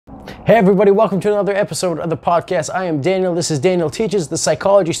Hey everybody, welcome to another episode of the podcast. I am Daniel. This is Daniel Teaches, the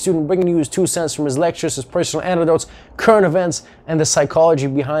psychology student, bringing you his 2 cents from his lectures, his personal anecdotes, current events, and the psychology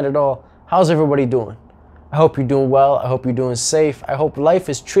behind it all. How's everybody doing? I hope you're doing well. I hope you're doing safe. I hope life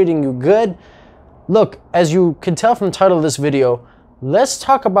is treating you good. Look, as you can tell from the title of this video, let's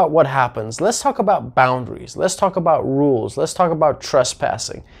talk about what happens. Let's talk about boundaries. Let's talk about rules. Let's talk about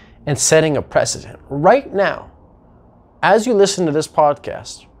trespassing and setting a precedent. Right now, as you listen to this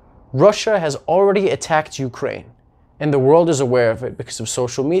podcast, Russia has already attacked Ukraine, and the world is aware of it because of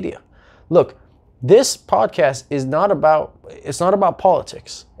social media. Look, this podcast is not about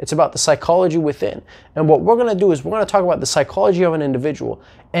politics. It's about the psychology within. And what we're going to do is we're going to talk about the psychology of an individual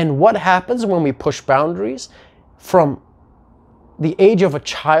and what happens when we push boundaries from the age of a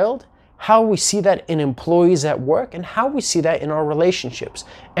child, how we see that in employees at work, and how we see that in our relationships.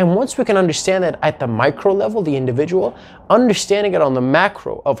 And once we can understand that at the micro level, the individual, understanding it on the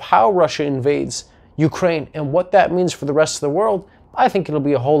macro of how Russia invades Ukraine and what that means for the rest of the world, I think it'll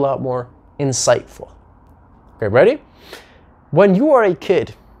be a whole lot more insightful. Okay, ready? When you are a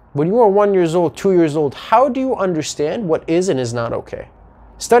kid, when you are 1 year old, 2 years old, how do you understand what is and is not okay?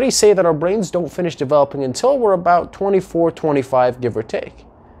 Studies say that our brains don't finish developing until we're about 24, 25, give or take.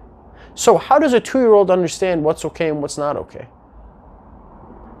 So how does a 2-year-old understand what's okay and what's not okay?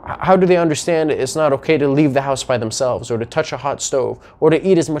 How do they understand it's not okay to leave the house by themselves or to touch a hot stove or to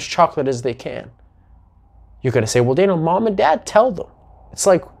eat as much chocolate as they can? You're going to say, well, Daniel, mom and dad tell them. It's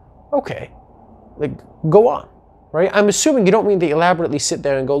like, okay, like, go on, right? I'm assuming you don't mean they elaborately sit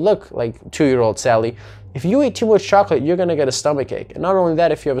there and go, look, like 2-year-old Sally, if you eat too much chocolate, you're going to get a stomach ache. And not only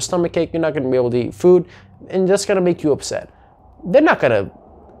that, if you have a stomach ache, you're not going to be able to eat food, and that's going to make you upset. They're not going to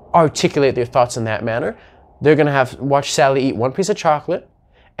articulate their thoughts in that manner. They're going to have watch Sally eat one piece of chocolate,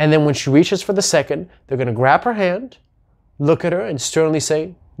 and then when she reaches for the second, they're going to grab her hand, look at her, and sternly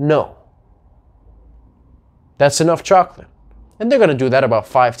say, no. That's enough chocolate. And they're going to do that about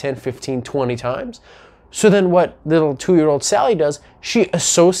 5, 10, 15, 20 times. So then what little 2-year-old Sally does, she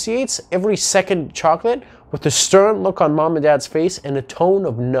associates every second chocolate with a stern look on mom and dad's face and a tone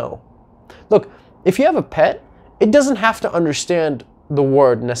of no. Look, if you have a pet, it doesn't have to understand the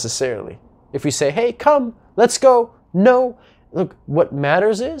word necessarily. If you say, hey, come, let's go, no. Look, what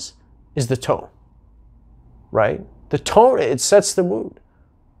matters is the tone, right? The tone, it sets the mood,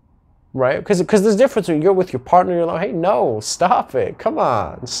 right? Because there's a difference when you're with your partner, you're like, hey, no, stop it, come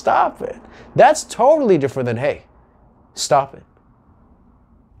on, stop it. That's totally different than, hey, stop it.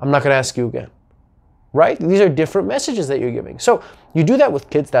 I'm not going to ask you again, right? These are different messages that you're giving. So you do that with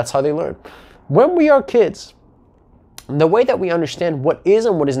kids, that's how they learn. When we are kids, the way that we understand what is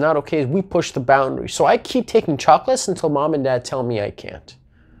and what is not okay is we push the boundaries. So I keep taking chocolates until mom and dad tell me I can't,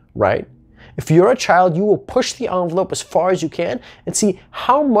 right? If you're a child, you will push the envelope as far as you can and see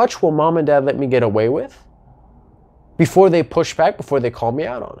how much will mom and dad let me get away with before they push back, before they call me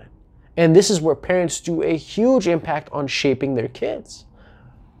out on it. And this is where parents do a huge impact on shaping their kids,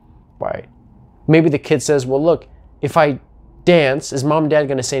 right? Maybe the kid says, well, look, if I dance, is mom and dad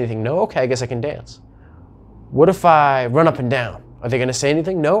going to say anything? No? Okay, I guess I can dance. What if I run up and down? Are they going to say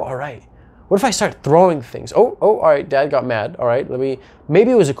anything? No? All right. What if I start throwing things? Oh, all right, dad got mad. All right,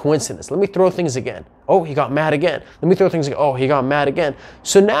 maybe it was a coincidence. Let me throw things again. Oh, he got mad again. Let me throw things again. Oh, he got mad again.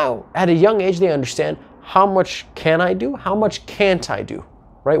 So now, at a young age, they understand how much can I do? How much can't I do?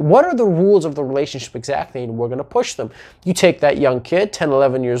 Right? What are the rules of the relationship exactly? And we're going to push them. You take that young kid, 10,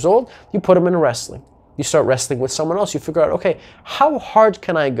 11 years old, you put him in wrestling. You start wrestling with someone else. You figure out, okay, how hard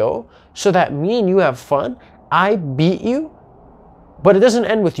can I go so that me and you have fun? I beat you, but it doesn't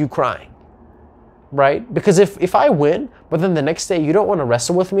end with you crying, right? Because if I win, but then the next day you don't want to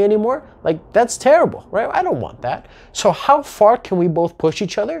wrestle with me anymore, like that's terrible, right? I don't want that. So how far can we both push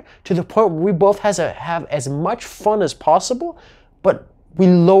each other to the point where we both have as much fun as possible, but we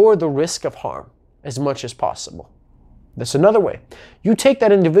lower the risk of harm as much as possible? That's another way. You take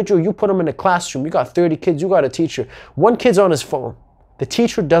that individual, you put them in a classroom, you got 30 kids, you got a teacher. One kid's on his phone. The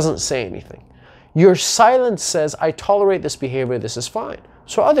teacher doesn't say anything. Your silence says, I tolerate this behavior, this is fine.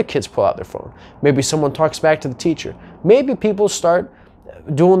 So other kids pull out their phone. Maybe someone talks back to the teacher. Maybe people start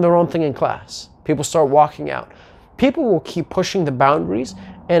doing their own thing in class. People start walking out. People will keep pushing the boundaries,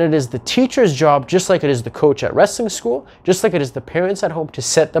 and it is the teacher's job, just like it is the coach at wrestling school, just like it is the parents at home, to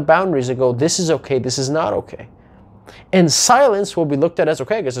set the boundaries and go, this is okay, this is not okay. And silence will be looked at as,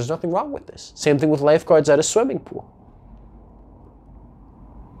 okay, I guess there's nothing wrong with this. Same thing with lifeguards at a swimming pool.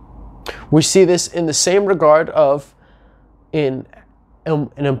 We see this in the same regard of in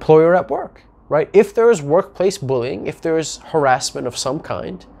an employer at work, right? If there is workplace bullying, if there is harassment of some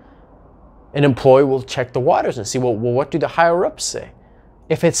kind, an employee will check the waters and see, well, what do the higher ups say?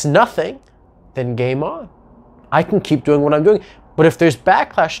 If it's nothing, then game on. I can keep doing what I'm doing. But if there's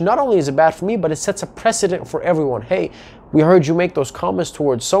backlash, not only is it bad for me, but it sets a precedent for everyone. Hey, we heard you make those comments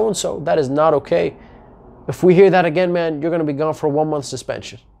towards so-and-so. That is not okay. If we hear that again, man, you're going to be gone for a 1-month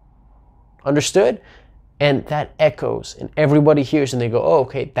suspension. Understood? And that echoes and everybody hears and they go, oh,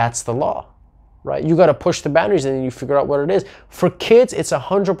 okay, that's the law, right? You got to push the boundaries and then you figure out what it is. For kids, it's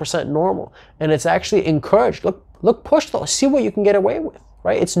 100% normal and it's actually encouraged. Look, push those, see what you can get away with,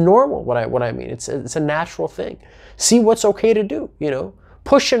 right? It's normal, what I mean. It's a natural thing. See what's okay to do, you know?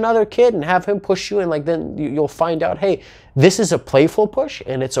 Push another kid and have him push you, and like then you'll find out, hey, this is a playful push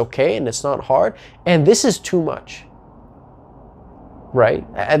and it's okay and it's not hard, and this is too much, right?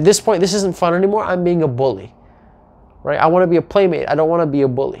 At this point, this isn't fun anymore. I'm being a bully, right? I want to be a playmate. I don't want to be a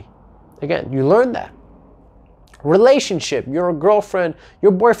bully. Again, you learn that. Relationship, you're a girlfriend,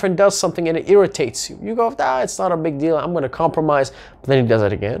 your boyfriend does something and it irritates you. You go, it's not a big deal. I'm going to compromise. But then he does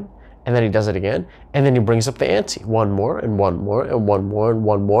it again. And then he does it again. And then he brings up the ante. One more and one more and one more and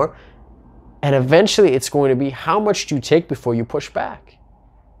one more. And eventually it's going to be, how much do you take before you push back?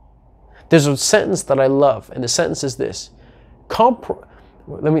 There's a sentence that I love. And the sentence is this.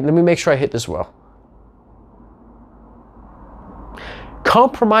 Let me make sure I hit this well.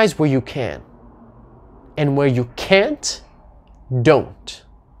 Compromise where you can. And where you can't, don't.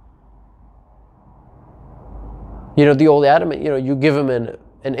 You know, the old adamant, you give them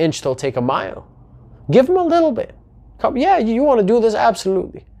an inch, they'll take a mile. Give them a little bit. Yeah, you want to do this?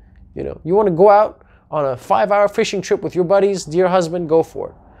 Absolutely. You want to go out on a 5-hour fishing trip with your buddies, dear husband, go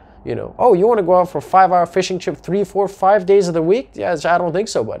for it. Oh, you want to go out for a 5-hour fishing trip 3, 4, 5 days of the week? Yeah, I don't think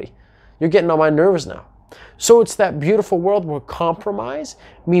so, buddy. You're getting on my nerves now. So it's that beautiful world where compromise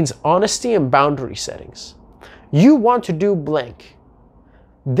means honesty and boundary settings. You want to do blank.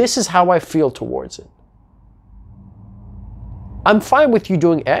 This is how I feel towards it. I'm fine with you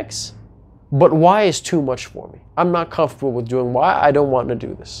doing X, but Y is too much for me. I'm not comfortable with doing Y. I don't want to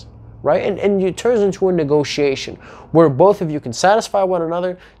do this, right? And it turns into a negotiation where both of you can satisfy one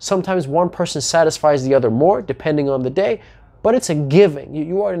another. Sometimes one person satisfies the other more, depending on the day, but it's a giving.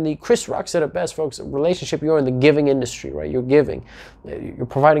 You are in the, Chris Rock said it best, folks, relationship, you're in the giving industry, right? You're giving. You're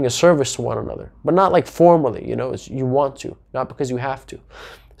providing a service to one another, but not like formally, you want to, not because you have to.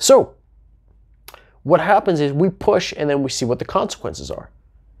 So, what happens is we push and then we see what the consequences are.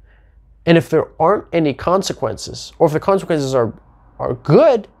 And if there aren't any consequences, or if the consequences are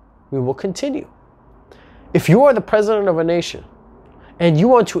good, we will continue. If you are the president of a nation and you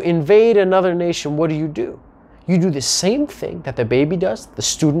want to invade another nation, what do? You do the same thing that the baby does, the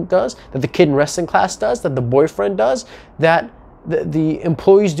student does, that the kid in wrestling class does, that the boyfriend does, that the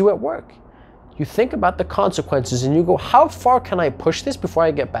employees do at work. You think about the consequences and you go, how far can I push this before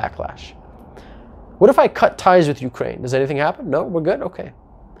I get backlash? What if I cut ties with Ukraine? Does anything happen? No, we're good? Okay.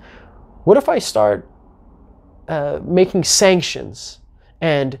 What if I start making sanctions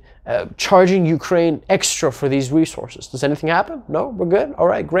and charging Ukraine extra for these resources? Does anything happen? No, we're good? All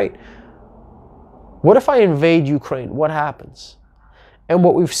right, great. What if I invade Ukraine? What happens? And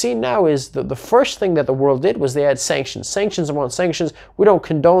what we've seen now is the first thing that the world did was they had sanctions. Sanctions upon sanctions. We don't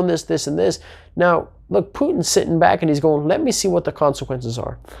condone this, this, and this. Now, look, Putin's sitting back and he's going, let me see what the consequences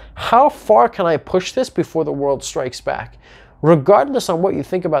are. How far can I push this before the world strikes back? Regardless on what you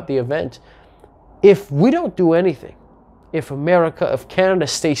think about the event, if we don't do anything, if America, if Canada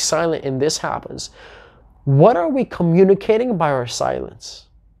stays silent and this happens, what are we communicating by our silence?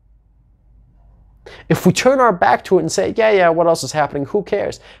 If we turn our back to it and say, yeah, what else is happening? Who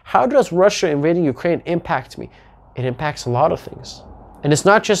cares? How does Russia invading Ukraine impact me? It impacts a lot of things. And it's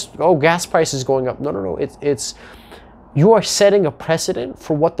not just, gas prices going up. No. It's you are setting a precedent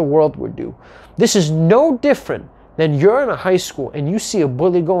for what the world would do. This is no different than you're in a high school and you see a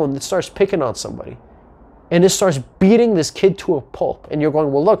bully going that starts picking on somebody. And it starts beating this kid to a pulp. And you're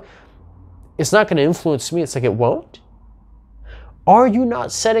going, well, look, it's not going to influence me. It's like, it won't. Are you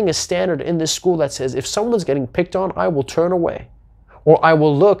not setting a standard in this school that says, if someone's getting picked on, I will turn away? Or I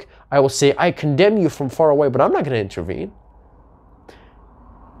will say, I condemn you from far away, but I'm not going to intervene.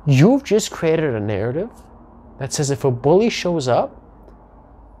 You've just created a narrative that says if a bully shows up,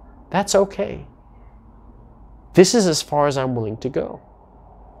 that's okay. This is as far as I'm willing to go.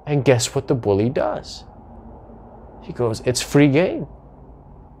 And guess what the bully does? He goes, it's free game.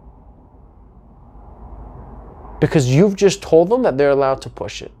 Because you've just told them that they're allowed to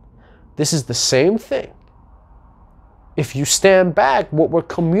push it. This is the same thing. If you stand back, what we're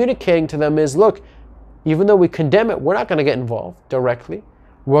communicating to them is, look, even though we condemn it, we're not going to get involved directly.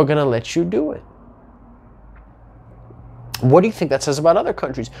 We're going to let you do it. What do you think that says about other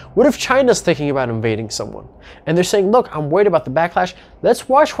countries? What if China's thinking about invading someone? And they're saying, look, I'm worried about the backlash. Let's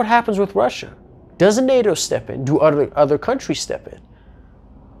watch what happens with Russia. Doesn't NATO step in? Do other countries step in?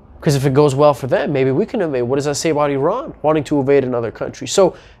 Because if it goes well for them, maybe we can invade. What does that say about Iran wanting to invade another country?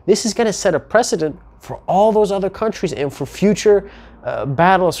 So this is going to set a precedent for all those other countries and for future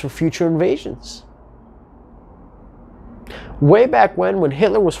battles, for future invasions. Way back when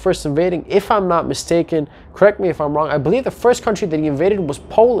Hitler was first invading, if I'm not mistaken, correct me if I'm wrong, I believe the first country that he invaded was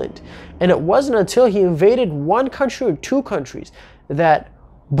Poland. And it wasn't until he invaded one country or two countries that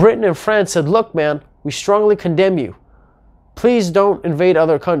Britain and France said, look, man, we strongly condemn you. Please don't invade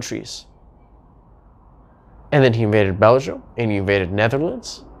other countries. And then he invaded Belgium and he invaded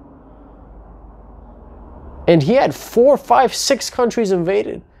Netherlands. And he had 4, 5, 6 countries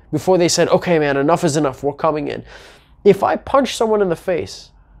invaded before they said, okay, man, enough is enough. We're coming in. If I punch someone in the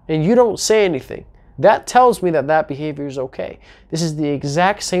face and you don't say anything, that tells me that that behavior is okay. This is the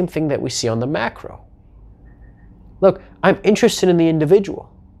exact same thing that we see on the macro. Look, I'm interested in the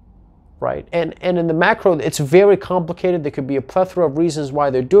individual, right? And in the macro, it's very complicated. There could be a plethora of reasons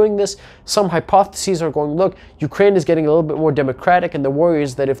why they're doing this. Some hypotheses are going, look, Ukraine is getting a little bit more democratic, and the worry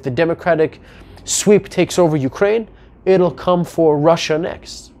is that if the democratic sweep takes over Ukraine, it'll come for Russia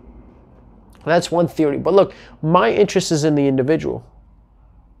next. That's one theory. But look, my interest is in the individual,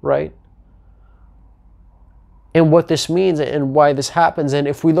 right? And what this means and why this happens. And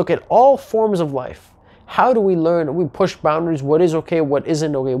if we look at all forms of life, how do we learn? We push boundaries. What is okay? What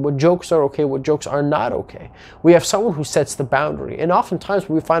isn't okay? What jokes are okay? What jokes are not okay? We have someone who sets the boundary. And oftentimes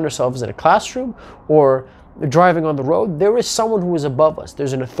when we find ourselves in a classroom or driving on the road, there is someone who is above us.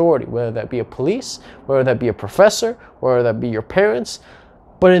 There's an authority, whether that be a police, whether that be a professor, whether that be your parents.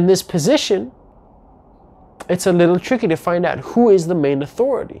 But in this position, it's a little tricky to find out who is the main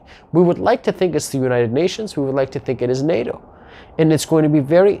authority. We would like to think it's the United Nations. We would like to think it is NATO. And it's going to be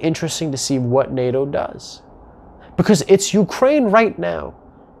very interesting to see what NATO does. Because it's Ukraine right now.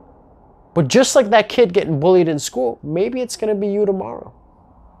 But just like that kid getting bullied in school, maybe it's going to be you tomorrow.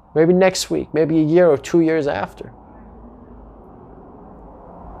 Maybe next week, maybe a year or 2 years after.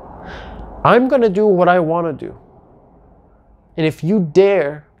 I'm going to do what I want to do. And if you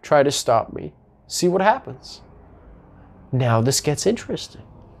dare try to stop me, see what happens. Now this gets interesting.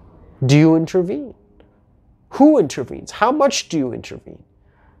 Do you intervene? Who intervenes? How much do you intervene?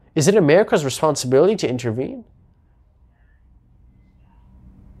 Is it America's responsibility to intervene?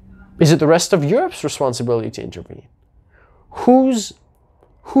 Is it the rest of Europe's responsibility to intervene?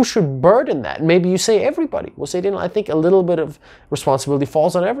 Who should burden that? Maybe you say everybody. Well, say, I think a little bit of responsibility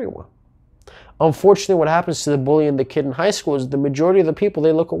falls on everyone. Unfortunately, what happens to the bully and the kid in high school is the majority of the people,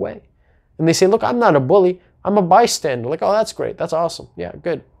 they look away. And they say, look, I'm not a bully. I'm a bystander. Like, oh, that's great. That's awesome. Yeah,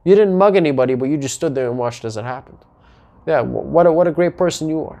 good. You didn't mug anybody, but you just stood there and watched as it happened. Yeah, what a great person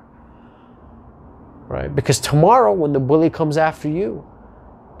you are. Right? Because tomorrow, when the bully comes after you,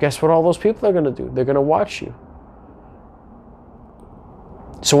 guess what all those people are going to do? They're going to watch you.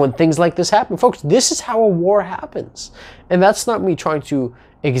 So when things like this happen, folks, this is how a war happens. And that's not me trying to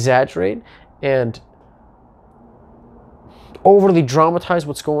exaggerate and overly dramatize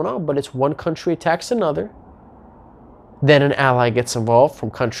what's going on, but it's one country attacks another, then an ally gets involved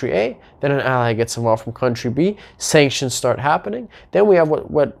from country A, then an ally gets involved from country B, sanctions start happening. Then we have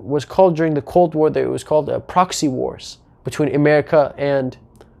what was called during the Cold War, it was called proxy wars between America and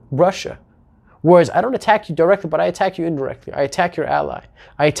Russia. Whereas I don't attack you directly, but I attack you indirectly. I attack your ally.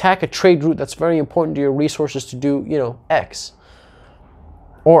 I attack a trade route that's very important to your resources to do, X.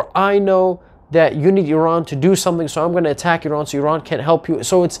 Or I know that you need Iran to do something, so I'm going to attack Iran so Iran can't help you.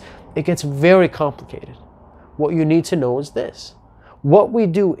 So it gets very complicated. What you need to know is this. What we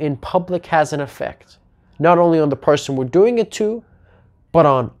do in public has an effect, not only on the person we're doing it to, but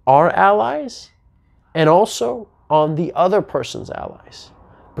on our allies and also on the other person's allies.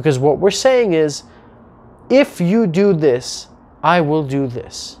 Because what we're saying is, if you do this, I will do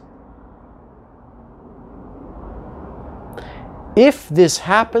this. If this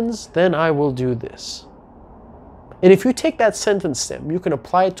happens, then I will do this. And if you take that sentence stem, you can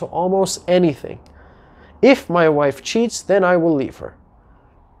apply it to almost anything. If my wife cheats, then I will leave her.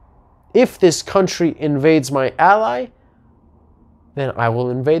 If this country invades my ally, then I will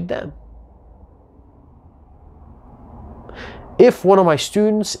invade them. If one of my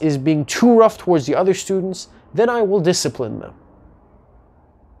students is being too rough towards the other students, then I will discipline them.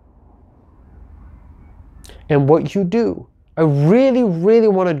 And what you do, I really, really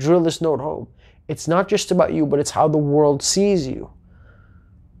want to drill this note home. It's not just about you, but it's how the world sees you.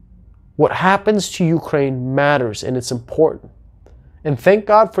 What happens to Ukraine matters, and it's important. And thank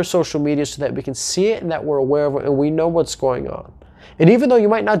God for social media so that we can see it and that we're aware of it and we know what's going on. And even though you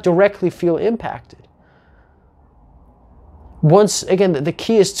might not directly feel impacted, once again, the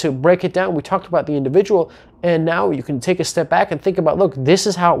key is to break it down. We talked about the individual, and now you can take a step back and think about, look, this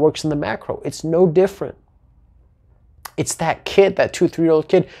is how it works in the macro. It's no different. It's that kid, that 2, 3-year-old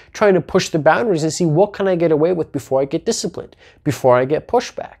kid, trying to push the boundaries and see what can I get away with before I get disciplined, before I get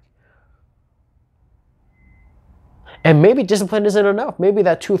pushback. And maybe discipline isn't enough. Maybe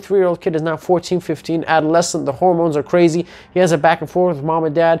that 2, 3-year-old kid is now 14, 15, adolescent. The hormones are crazy. He has a back and forth with mom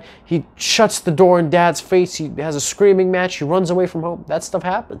and dad. He shuts the door in dad's face. He has a screaming match. He runs away from home. That stuff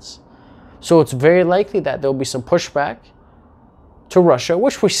happens. So it's very likely that there'll be some pushback to Russia,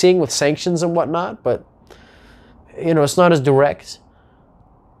 which we're seeing with sanctions and whatnot, but it's not as direct.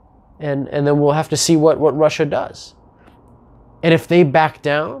 And then we'll have to see what Russia does. And if they back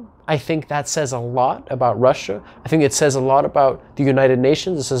down, I think that says a lot about Russia. I think it says a lot about the United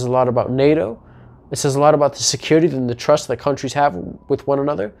Nations. It says a lot about NATO. It says a lot about the security and the trust that countries have with one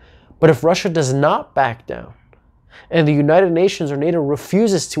another. But if Russia does not back down and the United Nations or NATO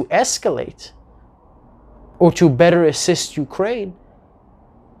refuses to escalate or to better assist Ukraine,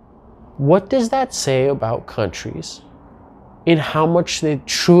 what does that say about countries in how much they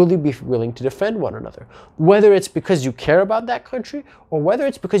truly be willing to defend one another? Whether it's because you care about that country or whether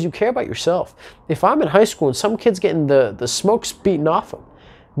it's because you care about yourself. If I'm in high school and some kid's getting the smokes beaten off him,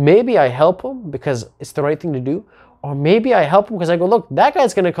 maybe I help him because it's the right thing to do, or maybe I help him because I go, look, that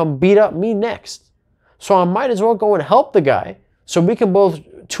guy's going to come beat up me next. So I might as well go and help the guy so we can both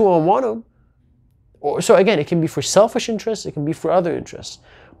 2-on-1 him. So again, it can be for selfish interests, it can be for other interests.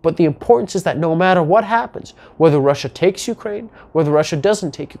 But the importance is that no matter what happens, whether Russia takes Ukraine, whether Russia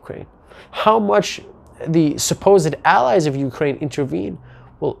doesn't take Ukraine, how much the supposed allies of Ukraine intervene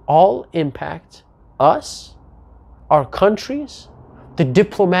will all impact us, our countries, the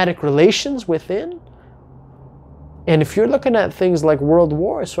diplomatic relations within. And if you're looking at things like world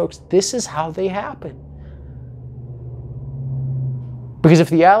wars, folks, this is how they happen. Because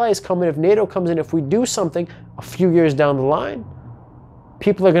if the allies come in, if NATO comes in, if we do something a few years down the line,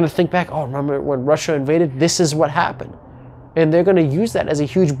 people are going to think back, oh, remember when Russia invaded? This is what happened. And they're going to use that as a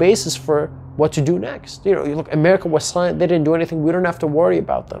huge basis for what to do next. You look, America was silent. They didn't do anything. We don't have to worry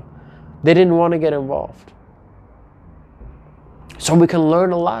about them. They didn't want to get involved. So we can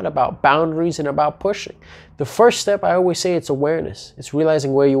learn a lot about boundaries and about pushing. The first step, I always say, it's awareness. It's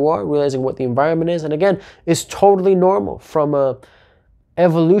realizing where you are, realizing what the environment is. And again, it's totally normal from a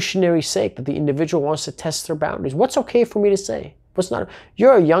evolutionary sake that the individual wants to test their boundaries. What's okay for me to say? What's not?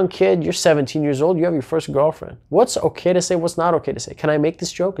 You're a young kid, you're 17 years old, you have your first girlfriend. What's okay to say, what's not okay to say? Can I make this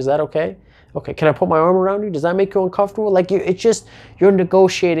joke? Is that okay? Okay, can I put my arm around you? Does that make you uncomfortable? Like, it's just, you're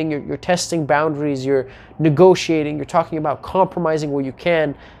negotiating, you're testing boundaries, you're negotiating, you're talking about compromising where you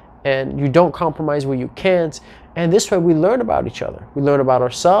can, and you don't compromise where you can't. And this way we learn about each other. We learn about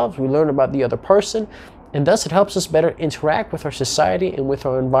ourselves, we learn about the other person, and thus it helps us better interact with our society and with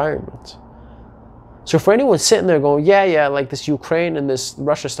our environment. So for anyone sitting there going, yeah, like this Ukraine and this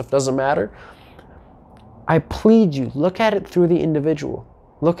Russia stuff doesn't matter, I plead you, look at it through the individual.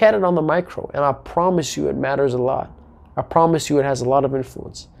 Look at it on the micro, and I promise you it matters a lot. I promise you it has a lot of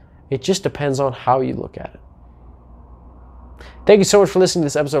influence. It just depends on how you look at it. Thank you so much for listening to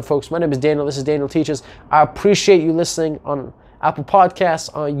this episode, folks. My name is Daniel. This is Daniel Teaches. I appreciate you listening on Apple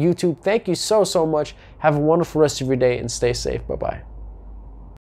Podcasts, on YouTube. Thank you so much. Have a wonderful rest of your day and stay safe. Bye-bye.